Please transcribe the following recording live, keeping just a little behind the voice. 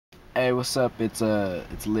Hey, what's up? It's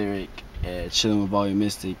Lyriq. Chilling with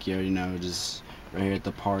Volumistik. You already know, just right here at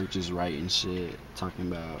the park, just writing shit, talking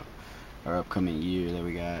about our upcoming year that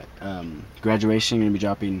we got. Graduation, gonna be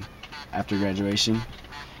dropping after graduation,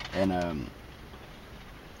 and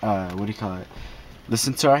what do you call it?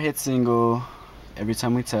 Listen to our hit single. Every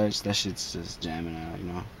time we touch, that shit's just jamming out.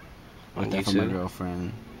 On Wrote that for my YouTube?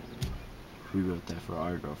 girlfriend. We wrote that for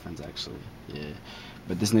our girlfriends, actually. Yeah.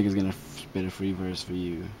 But this nigga's gonna spit a free verse for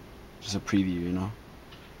you. Just a preview,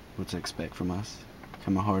 what to expect from us.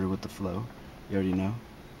 Coming harder with the flow. You already know.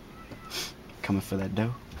 Coming for that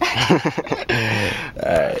dough.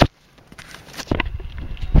 Alright.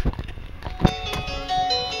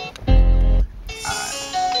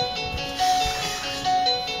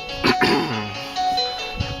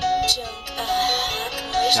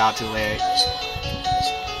 Shout out to Lyriq.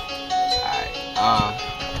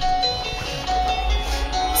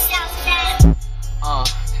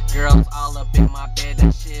 Girls all up in my bed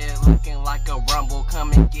and shit, looking like a rumble.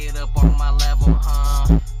 Come and get up on my level,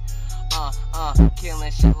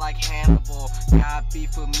 killing shit like Hannibal. Got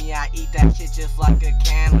beef with me, I eat that shit just like a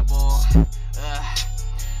cannibal.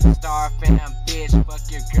 Star fam, bitch, fuck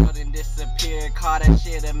your girl, then disappear. Call that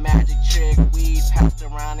shit a magic trick. Weed passed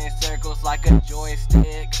around in circles like a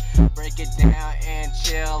joystick. Break it down and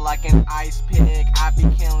chill like an ice pick. I be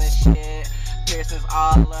killing shit. Piercings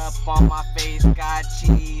all up on my face, got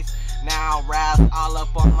cheese. Now raps all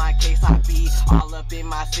up on my case. I be all up in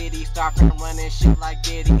my city, starting running shit like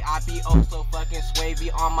Diddy. I be oh so fucking swavy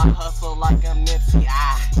on my hustle like a Nipsey.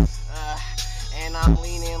 And I'm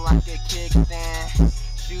leaning like a kickstand.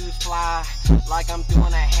 Shoes fly like I'm doing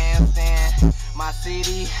a handstand. My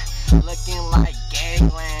city looking like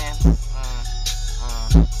gangland.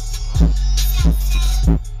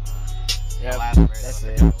 Yep,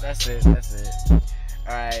 that's it.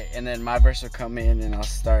 Alright, and then my verse will come in and I'll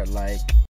start like